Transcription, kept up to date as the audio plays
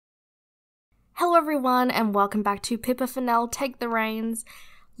Hello everyone and welcome back to Pippa Funnell, Take the Reins.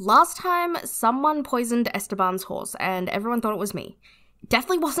 Last time someone poisoned Esteban's horse and everyone thought it was me.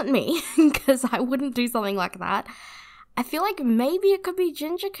 Definitely wasn't me because I wouldn't do something like that. I feel like maybe it could be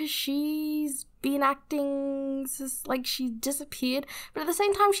Ginger because she's been acting like she disappeared, but at the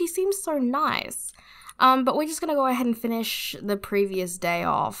same time she seems so nice. But we're just going to go ahead and finish the previous day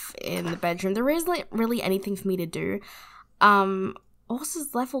off in the bedroom. There isn't really anything for me to do.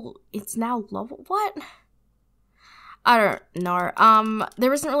 Horse's level, it's now lower. What? I don't know.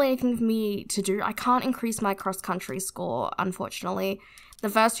 There isn't really anything for me to do. I can't increase my cross-country score, unfortunately. The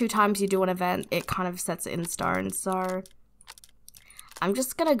first 2 times you do an event, it kind of sets it in stone, so I'm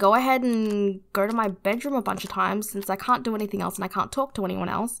just gonna go ahead and go to my bedroom a bunch of times since I can't do anything else and I can't talk to anyone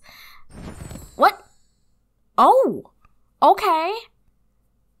else. What? Oh! Okay.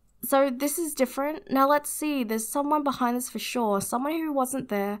 So this is different. Now let's see, there's someone behind this for sure. Someone who wasn't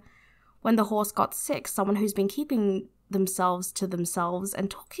there when the horse got sick. Someone who's been keeping themselves to themselves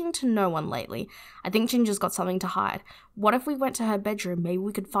and talking to no one lately. I think Ginger's got something to hide. What if we went to her bedroom? Maybe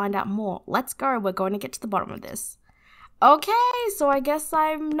we could find out more. Let's go, we're going to get to the bottom of this. Okay, so I guess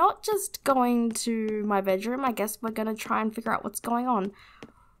I'm not just going to my bedroom. I guess we're going to try and figure out what's going on.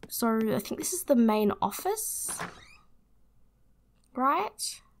 So I think this is the main office.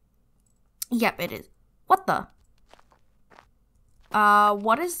 Right? Yep, it is. What the?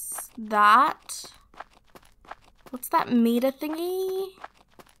 What is that? What's that meter thingy?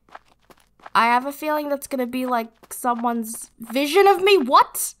 I have a feeling that's gonna be like someone's vision of me.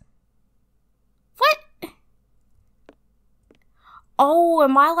 What? What? Oh,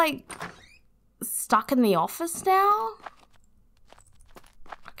 am I like stuck in the office now?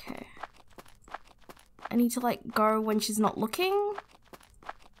 Okay. I need to like go when she's not looking.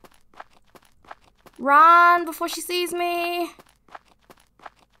 Run before she sees me.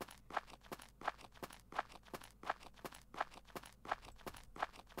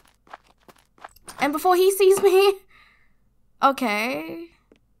 And before he sees me. Okay.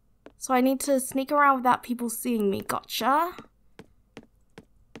 So I need to sneak around without people seeing me. Gotcha.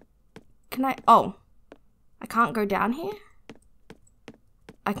 Can I? Oh. I can't go down here?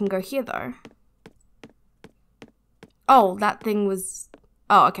 I can go here though. Oh, that thing was...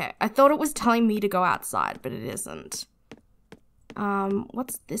 Oh, okay. I thought it was telling me to go outside, but it isn't.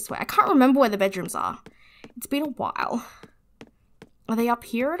 What's this way? I can't remember where the bedrooms are. It's been a while. Are they up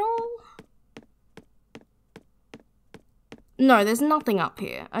here at all? No, there's nothing up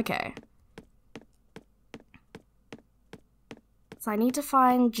here. Okay. So I need to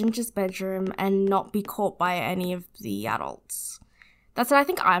find Ginger's bedroom and not be caught by any of the adults. That's it. I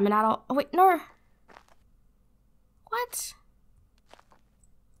think I'm an adult. Oh, wait, no. What?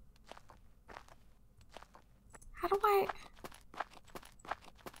 How do I...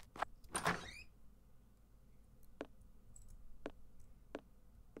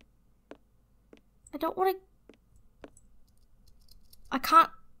 I don't want to... I can't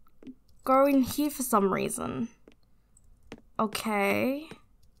go in here for some reason. Okay.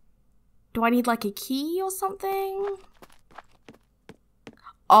 Do I need like a key or something?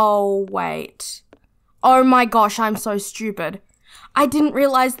 Oh, wait. Oh my gosh, I'm so stupid. I didn't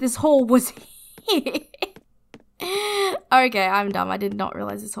realize this hall was here. Okay, I'm dumb. I did not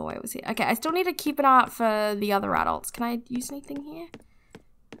realize this hallway was here. Okay, I still need to keep an eye out for the other adults. Can I use anything here?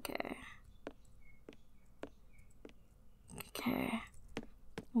 Okay. Okay.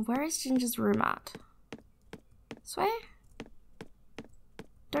 Where is Ginger's room at? This way?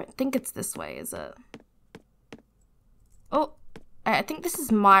 Don't think it's this way, is it? Oh, I think this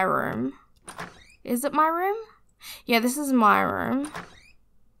is my room. Is it my room? Yeah, this is my room.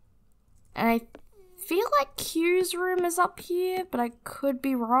 And I feel like Q's room is up here, but I could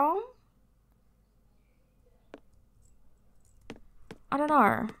be wrong. I don't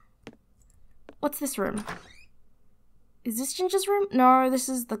know. What's this room? Is this Ginger's room? No, this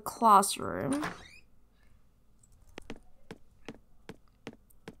is the classroom.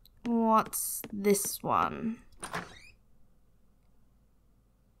 What's this one?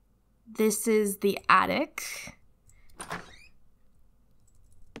 This is the attic.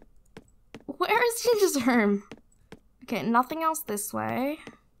 Where is Ginger's room? Okay, nothing else this way.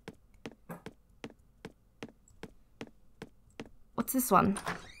 What's this one?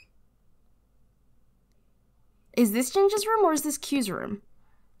 Is this Ginger's room or is this Q's room?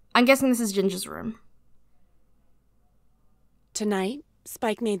 I'm guessing this is Ginger's room. Tonight,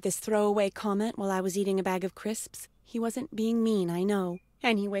 Spike made this throwaway comment while I was eating a bag of crisps. He wasn't being mean, I know.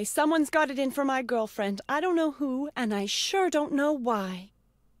 Anyway, someone's got it in for my girlfriend. I don't know who, and I sure don't know why.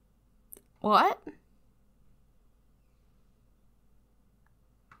 What?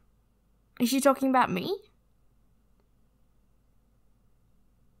 Is she talking about me?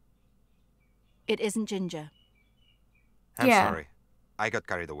 It isn't Ginger. I'm Yeah. sorry. I got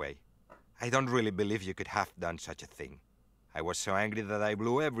carried away. I don't really believe you could have done such a thing. I was so angry that I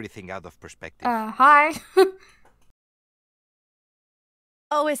blew everything out of perspective. Hi.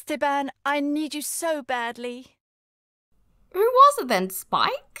 Oh, Esteban, I need you so badly. Who was it then?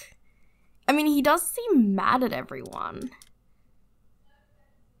 Spike? I mean, he does seem mad at everyone.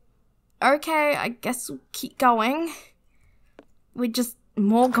 Okay, I guess we'll keep going. We're just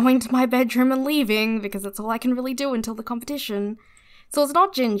more going to my bedroom and leaving because that's all I can really do until the competition. So it's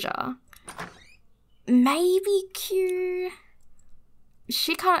not Ginger. Maybe Q.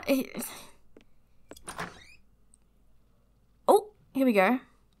 She can't. Oh, here we go.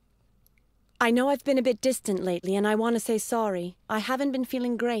 I know I've been a bit distant lately, and I want to say sorry. I haven't been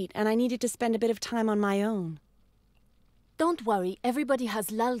feeling great, and I needed to spend a bit of time on my own. Don't worry, everybody has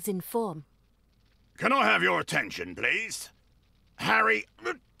lulls in form. Can I have your attention, please? Harry...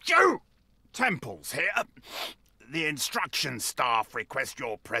 Joe! Temples here. The instruction staff request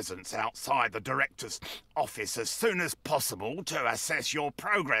your presence outside the director's office as soon as possible to assess your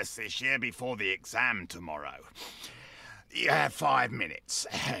progress this year before the exam tomorrow. You have 5 minutes,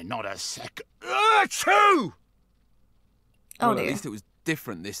 not a second. Achoo! Oh, Well, at least it was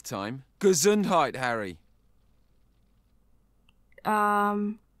different this time. Gesundheit, Harry.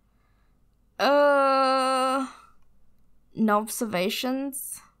 No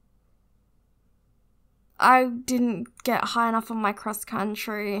observations. I didn't get high enough on my cross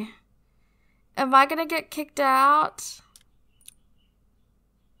country. Am I gonna get kicked out?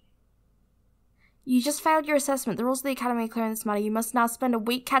 You just failed your assessment. The rules of the academy are clear in this matter. You must now spend a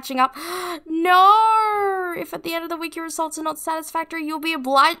week catching up. No! If at the end of the week your results are not satisfactory, you'll be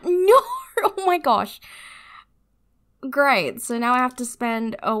obliged. No! Oh my gosh. Great. So now I have to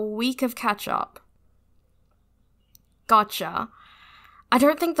spend a week of catch up. Gotcha. I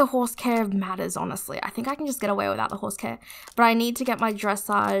don't think the horse care matters, honestly. I think I can just get away without the horse care. But I need to get my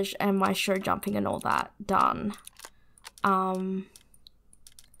dressage and my show jumping and all that done.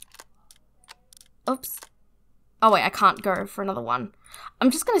 Oops. Oh wait, I can't go for another one.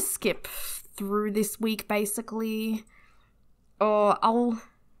 I'm just gonna skip through this week, basically. Or I'll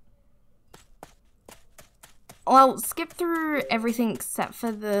skip through everything except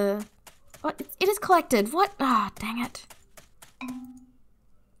for the... What? It is collected. What? Ah, dang it.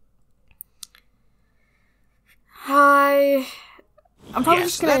 Hi. I'm probably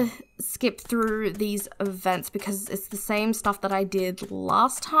just gonna skip through these events because it's the same stuff that I did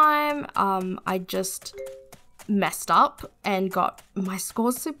last time. I just messed up and got my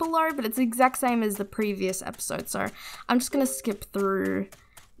scores super low, but it's the exact same as the previous episode. So I'm just gonna skip through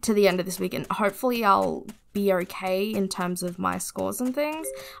to the end of this week and hopefully I'll be okay in terms of my scores and things.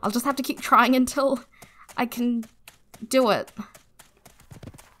 I'll just have to keep trying until I can do it.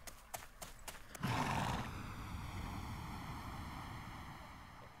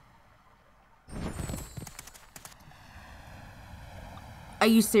 Are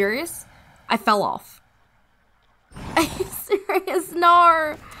you serious? I fell off. Are you serious?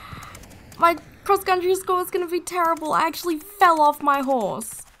 No. My cross-country score is going to be terrible. I actually fell off my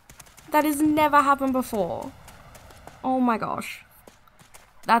horse. That has never happened before. Oh my gosh.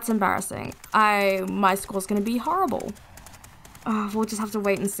 That's embarrassing. My score's going to be horrible. Oh, we'll just have to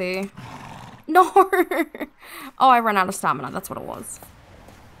wait and see. No. Oh, I ran out of stamina. That's what it was.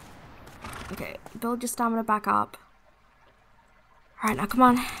 Okay, build your stamina back up. Alright, now come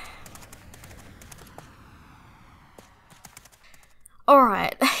on.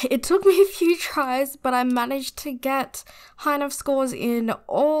 Alright, it took me a few tries, but I managed to get high enough scores in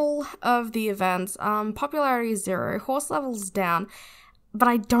all of the events. Popularity is 0, horse level's down, but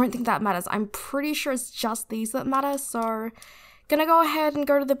I don't think that matters. I'm pretty sure it's just these that matter, so gonna go ahead and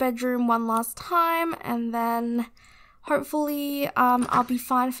go to the bedroom one last time, and then hopefully I'll be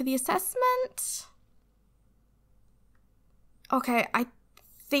fine for the assessment. Okay, I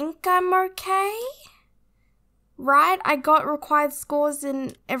think I'm okay. Right? I got required scores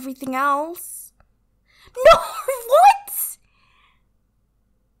in everything else. No! What?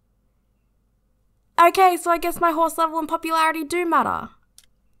 Okay, so I guess my horse level and popularity do matter.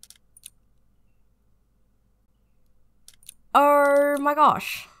 Oh my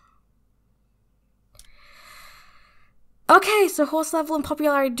gosh. Okay, so horse level and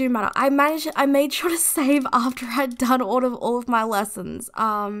popularity do matter. I made sure to save after I'd done all of my lessons.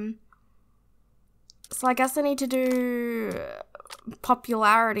 So I guess I need to do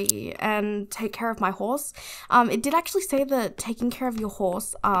popularity and take care of my horse. It did actually say that taking care of your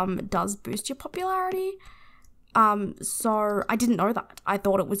horse does boost your popularity. So I didn't know that. I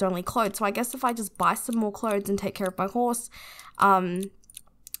thought it was only clothes. So I guess if I just buy some more clothes and take care of my horse,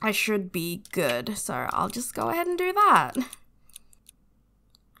 I should be good. So I'll just go ahead and do that.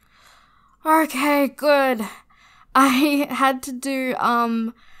 Okay, good. I had to do,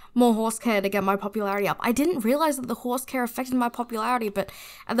 more horse care to get my popularity up. I didn't realize that the horse care affected my popularity, but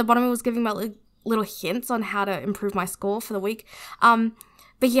at the bottom it was giving me little hints on how to improve my score for the week.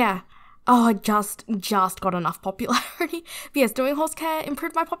 But yeah. Oh, I just got enough popularity. But yes, doing horse care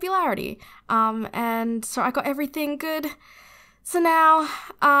improved my popularity. And so I got everything good. So now,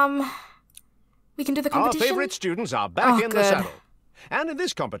 we can do the competition. Our favourite students are back in the saddle. And in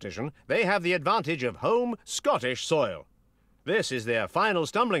this competition, they have the advantage of home Scottish soil. This is their final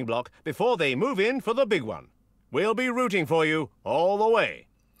stumbling block before they move in for the big one. We'll be rooting for you all the way.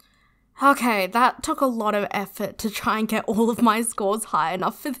 Okay, that took a lot of effort to try and get all of my scores high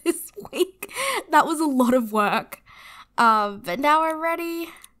enough for this week. That was a lot of work. But now we're ready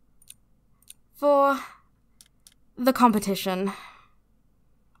for the competition.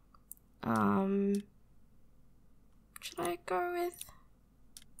 Should I go with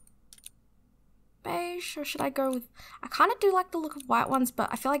beige or should I go with... I kind of do like the look of white ones, but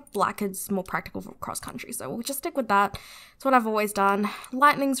I feel like black is more practical for cross country, so we'll just stick with that. It's what I've always done.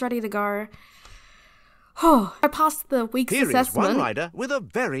 Lightning's ready to go. Oh, I passed the week's assessment. Here is one rider with a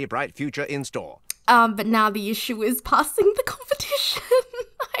very bright future in store. But now the issue is passing the competition.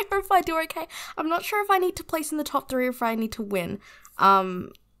 I hope I do okay. I'm not sure if I need to place in the top 3 or if I need to win.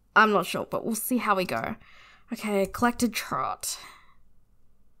 I'm not sure, but we'll see how we go. Okay, collected trot.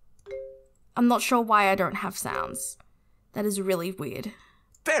 I'm not sure why I don't have sounds. That is really weird.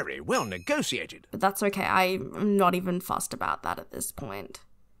 Very well negotiated. But that's okay. I'm not even fussed about that at this point.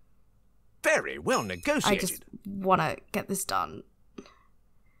 Very well negotiated. I just want to get this done.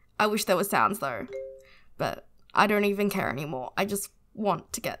 I wish there were sounds though. But I don't even care anymore. I just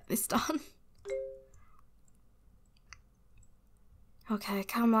want to get this done. Okay,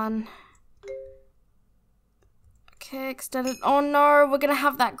 come on. Okay, extended. Oh no, we're gonna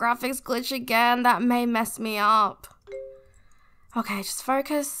have that graphics glitch again. That may mess me up. Okay, just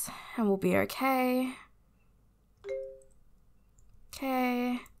focus and we'll be okay.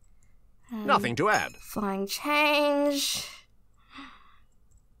 Okay. Nothing to add. Flying change.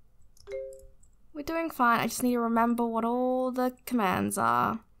 We're doing fine. I just need to remember what all the commands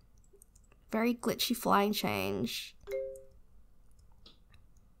are. Very glitchy flying change.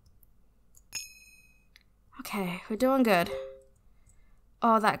 Okay, we're doing good.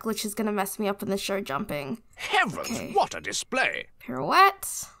 Oh, that glitch is gonna mess me up in the show jumping. Heavens, okay. What a display!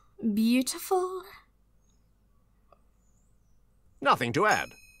 Pirouette. Beautiful. Nothing to add.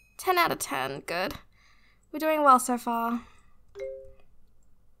 10 out of 10, good. We're doing well so far.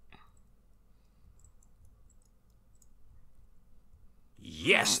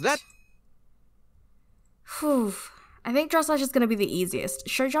 Yes, right. that... Whew. I think dressage is going to be the easiest.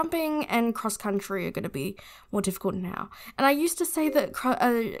 Show jumping and cross country are going to be more difficult now. And I used to say that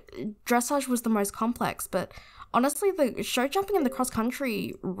dressage was the most complex, but honestly, the show jumping and the cross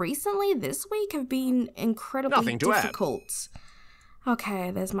country recently, this week, have been incredibly difficult.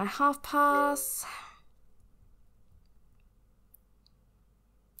 Okay, there's my half pass.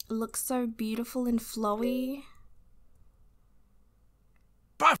 It looks so beautiful and flowy.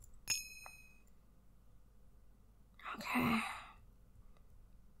 Okay.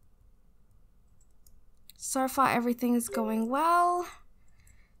 So far, everything is going well.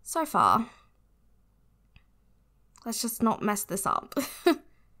 So far. Let's just not mess this up.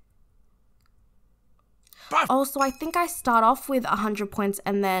 Also, I think I start off with 100 points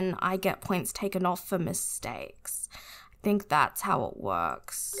and then I get points taken off for mistakes. I think that's how it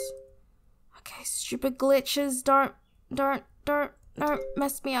works. Okay, stupid glitches. Don't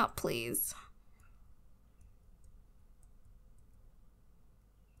mess me up, please.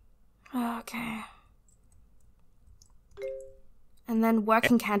 Okay. And then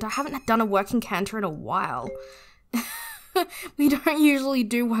working canter. I haven't done a working canter in a while. We don't usually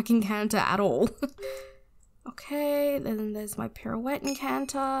do working canter at all. Okay, then there's my pirouette and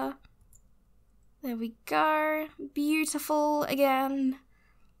canter. There we go. Beautiful again.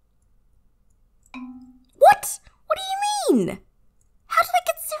 What? What do you mean? How did I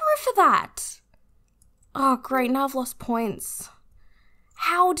get 0 for that? Oh, great. Now I've lost points.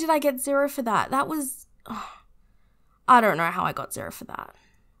 How did I get 0 for that? That was... Oh, I don't know how I got 0 for that.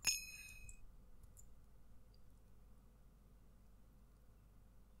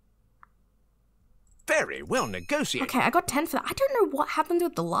 Very well negotiated. Okay, I got 10 for that. I don't know what happened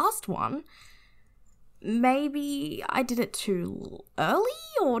with the last one. Maybe I did it too early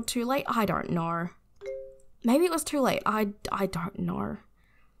or too late? I don't know. Maybe it was too late. I don't know.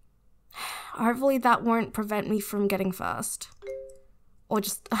 Hopefully that won't prevent me from getting first. Or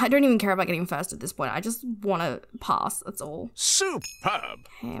just, I don't even care about getting first at this point. I just want to pass, that's all. Superb!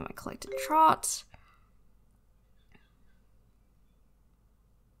 Okay, my collected trot.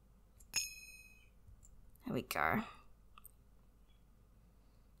 There we go.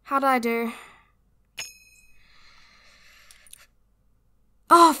 How did I do?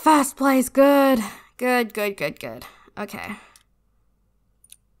 Oh, first place, good. Good. Okay.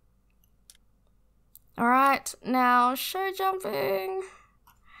 Alright, now show jumping.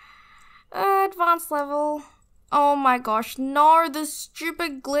 Advanced level. Oh my gosh, no, the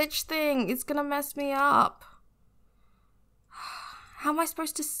stupid glitch thing is gonna mess me up. How am I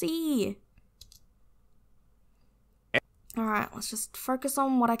supposed to see? Alright, let's just focus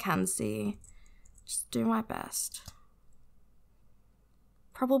on what I can see. Just do my best.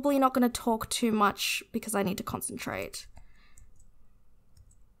 Probably not gonna talk too much because I need to concentrate.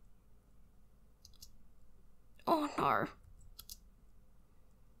 Oh no.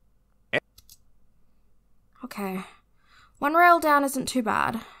 Okay. One rail down isn't too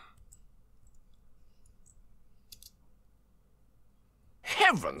bad.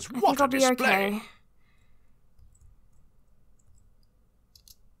 Heavens, I what think I'll a be display! okay.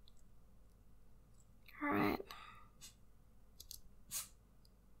 Alright.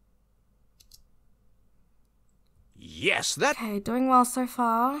 Yes, that... Okay, doing well so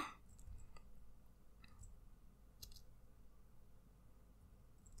far.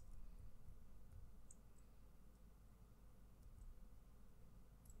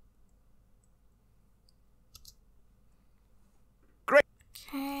 Great.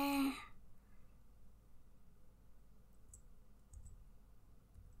 Okay.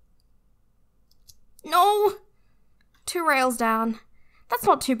 No! 2 rails down. That's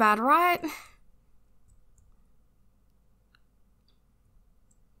not too bad, right?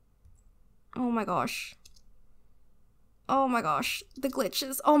 Oh my gosh. Oh my gosh. The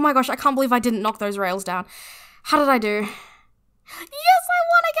glitches. Oh my gosh, I can't believe I didn't knock those rails down. How did I do? Yes, I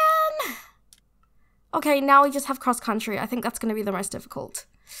won again! Okay, now we just have cross country. I think that's going to be the most difficult.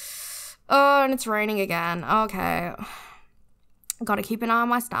 Oh, and it's raining again. Okay. Gotta keep an eye on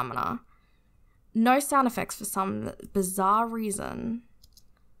my stamina. No sound effects for some bizarre reason.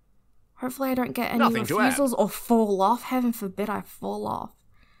 Hopefully I don't get any refusals or fall off. Heaven forbid I fall off.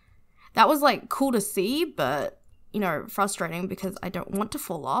 That was like cool to see, but, you know, frustrating because I don't want to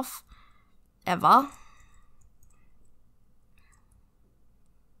fall off. Ever.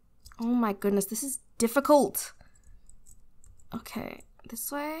 Oh my goodness, this is difficult. Okay, this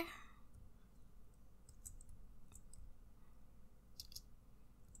way.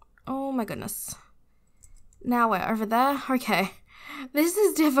 Oh my goodness. Now we're over there. Okay. This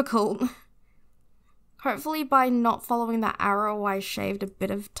is difficult. Hopefully by not following that arrow, I shaved a bit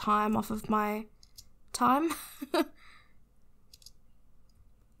of time off of my time.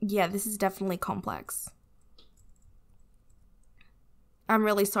 Yeah, this is definitely complex. I'm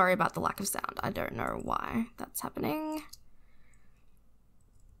really sorry about the lack of sound. I don't know why that's happening.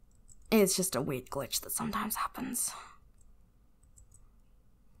 It's just a weird glitch that sometimes happens.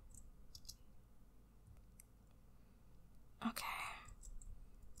 Okay.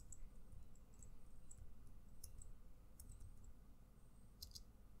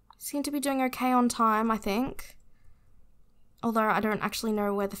 Seem to be doing okay on time, I think. Although I don't actually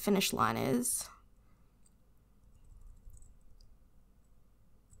know where the finish line is.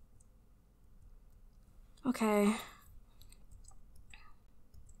 Okay.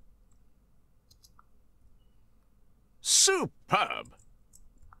 Superb!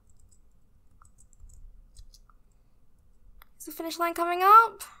 Is the finish line coming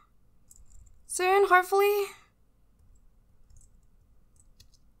up? Soon, hopefully?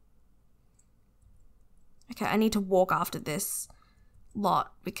 Okay, I need to walk after this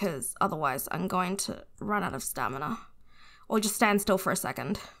lot because otherwise I'm going to run out of stamina. Or just stand still for a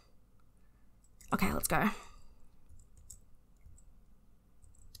second. Okay, let's go.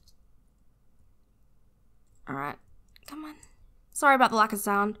 Alright, come on. Sorry about the lack of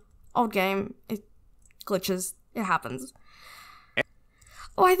sound. Old game, it glitches, it happens.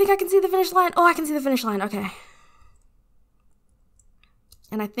 Oh, I think I can see the finish line. Oh, I can see the finish line, okay.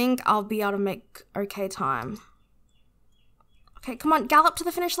 And I think I'll be able to make okay time. Okay, come on, gallop to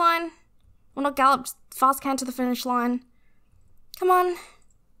the finish line. Well, not gallop, fast can to the finish line. Come on.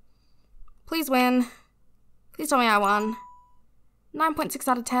 Please win. Please tell me I won. 9.6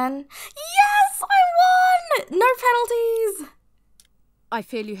 out of 10. Yes, I won! No penalties! I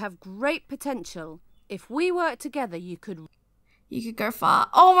feel you have great potential. If we work together, you could go far.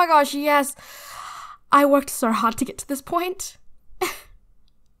 Oh my gosh, yes. I worked so hard to get to this point.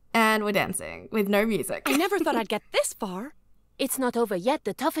 And we're dancing with no music. I never thought I'd get this far. It's not over yet.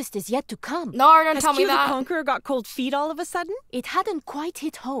 The toughest is yet to come. No, don't tell me Has Q that. the Conqueror got cold feet all of a sudden? It hadn't quite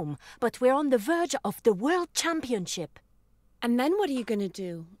hit home, but we're on the verge of the World Championship. And then what are you going to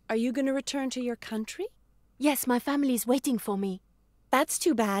do? Are you going to return to your country? Yes, my family's waiting for me. That's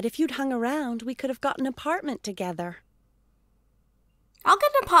too bad. If you'd hung around, we could have got an apartment together. I'll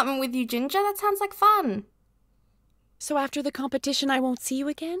get an apartment with you, Ginger. That sounds like fun. So after the competition, I won't see you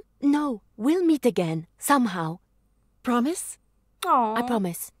again? No, we'll meet again, somehow. Promise? Aww. I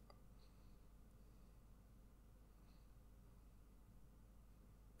promise.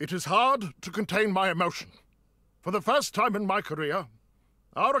 It is hard to contain my emotion. For the first time in my career,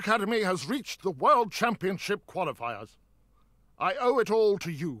 our academy has reached the World Championship qualifiers. I owe it all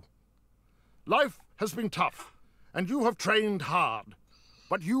to you. Life has been tough, and you have trained hard,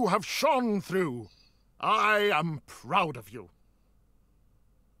 but you have shone through. I am proud of you.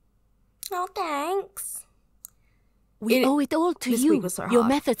 Oh, thanks. We owe it all to this you. week was so Your hard.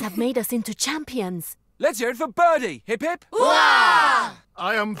 methods have made us into champions. Let's hear it for Birdie. Hip hip. I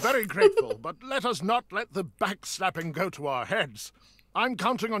am very grateful, but let us not let the backslapping go to our heads. I'm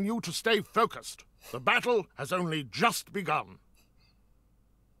counting on you to stay focused. The battle has only just begun.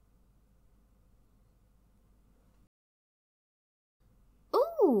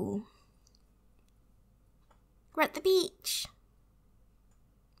 Ooh. We're at the beach.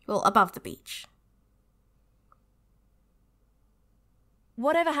 Well, above the beach.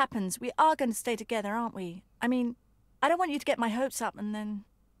 Whatever happens, we are going to stay together, aren't we? I mean, I don't want you to get my hopes up and then...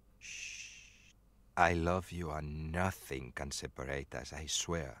 I love you and nothing can separate us, I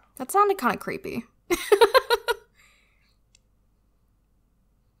swear. That sounded kind of creepy.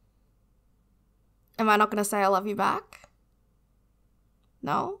 Am I not going to say I love you back?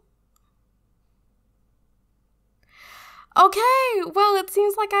 No? Okay, well, it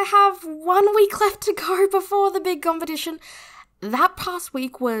seems like I have 1 week left to go before the big competition. That past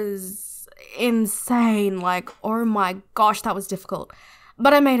week was insane. Like, oh my gosh, that was difficult.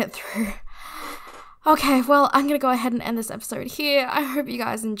 But I made it through. Okay, well, I'm going to go ahead and end this episode here. I hope you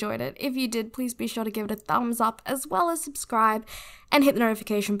guys enjoyed it. If you did, please be sure to give it a thumbs up as well as subscribe and hit the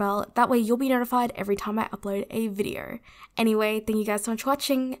notification bell. That way you'll be notified every time I upload a video. Anyway, thank you guys so much for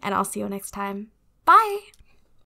watching and I'll see you next time. Bye!